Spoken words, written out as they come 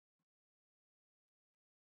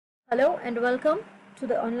Hello and welcome to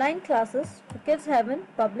the online classes for Kids Heaven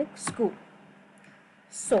Public School.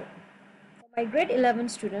 So, for my grade 11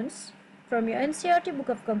 students, from your NCERT book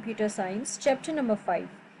of Computer Science, chapter number 5,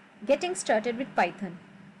 Getting Started with Python,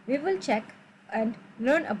 we will check and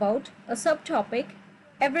learn about a subtopic,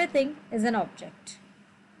 Everything is an Object.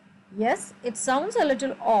 Yes, it sounds a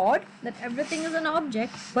little odd that everything is an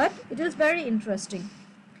object, but it is very interesting.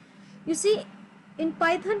 You see, in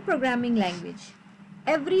Python programming language,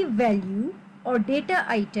 every value or data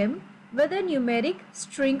item, whether numeric,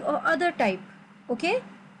 string or other type, okay,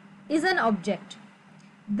 is an object.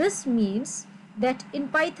 This means that in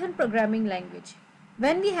Python programming language,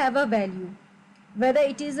 when we have a value, whether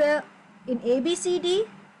it is in ABCD,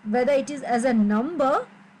 whether it is as a number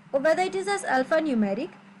or whether it is as alphanumeric,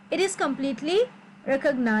 it is completely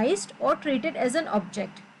recognized or treated as an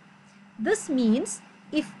object. This means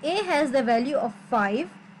if A has the value of 5,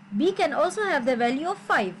 B can also have the value of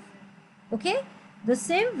 5. Okay? The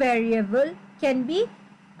same variable can be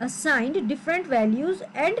assigned different values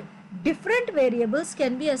and different variables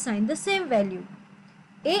can be assigned the same value.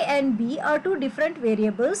 A and B are two different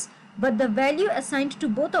variables, but the value assigned to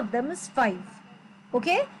both of them is 5.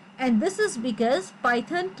 Okay? And this is because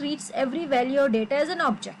Python treats every value or data as an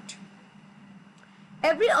object.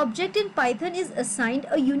 Every object in Python is assigned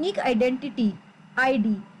a unique identity,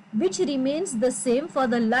 ID, which remains the same for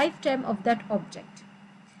the lifetime of that object.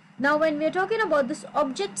 Now when we are talking about this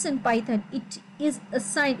objects in Python, it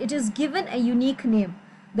is given a unique name.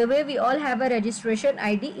 The way we all have a registration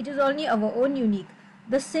ID, it is only our own unique.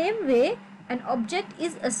 The same way an object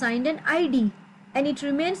is assigned an ID and it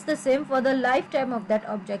remains the same for the lifetime of that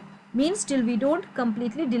object, means till we don't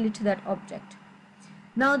completely delete that object.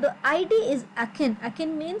 Now the ID is akin.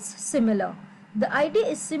 Akin means similar. The ID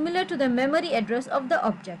is similar to the memory address of the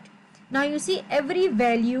object. Now you see, every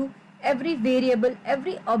value, every variable,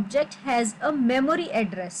 every object has a memory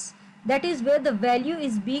address. That is where the value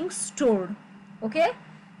is being stored. Okay?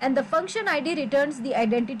 And the function ID returns the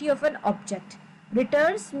identity of an object.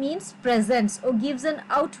 Returns means presents or gives an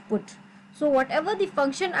output. So whatever the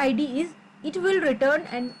function ID is, it will return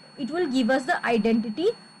and it will give us the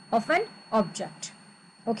identity of an object.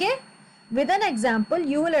 Okay? With an example,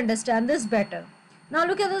 you will understand this better. Now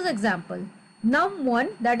look at this example.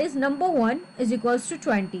 Num1, that is number 1, is equals to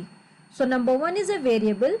 20. So number 1 is a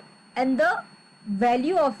variable and the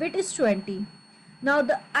value of it is 20. Now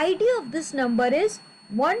the ID of this number is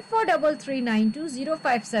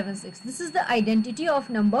 1433920576. This is the identity of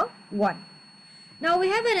number 1. Now we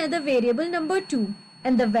have another variable number 2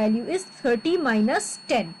 and the value is 30 minus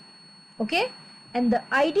 10. Okay? And the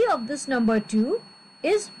ID of this number 2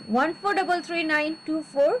 is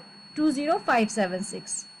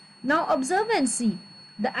 143392420576. Now observe and see,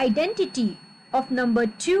 the identity of number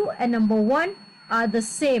 2 and number 1 are the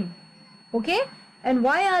same. Okay? And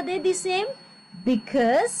why are they the same?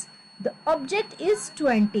 Because the object is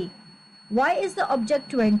 20. Why is the object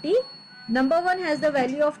 20? Number 1 has the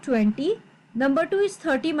value of 20. Number 2 is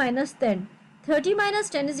 30 minus 10. 30 minus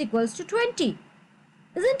 10 is equals to 20.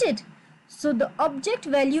 Isn't it? So the object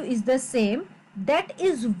value is the same. That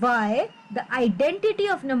is why the identity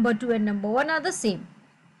of number 2 and number 1 are the same.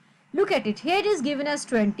 Look at it. Here it is given as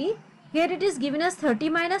 20. Here it is given as 30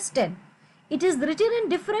 minus 10. It is written in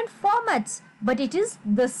different formats, but it is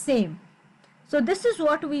the same. So this is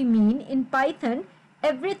what we mean in Python.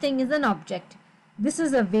 Everything is an object. This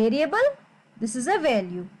is a variable. This is a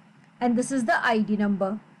value. And this is the ID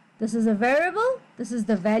number. This is a variable. This is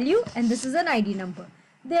the value. And this is an ID number.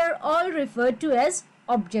 They are all referred to as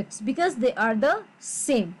objects because they are the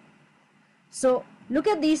same. So look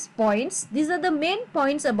at these points. These are the main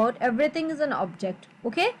points about everything is an object.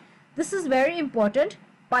 Okay? This is very important.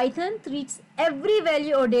 Python treats every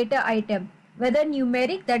value or data item, whether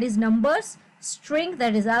numeric, that is numbers, string,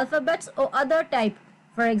 that is alphabets, or other type,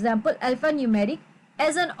 for example alphanumeric,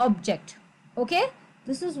 as an object. Okay?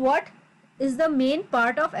 This is what is the main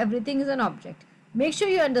part of everything is an object. Make sure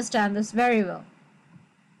you understand this very well.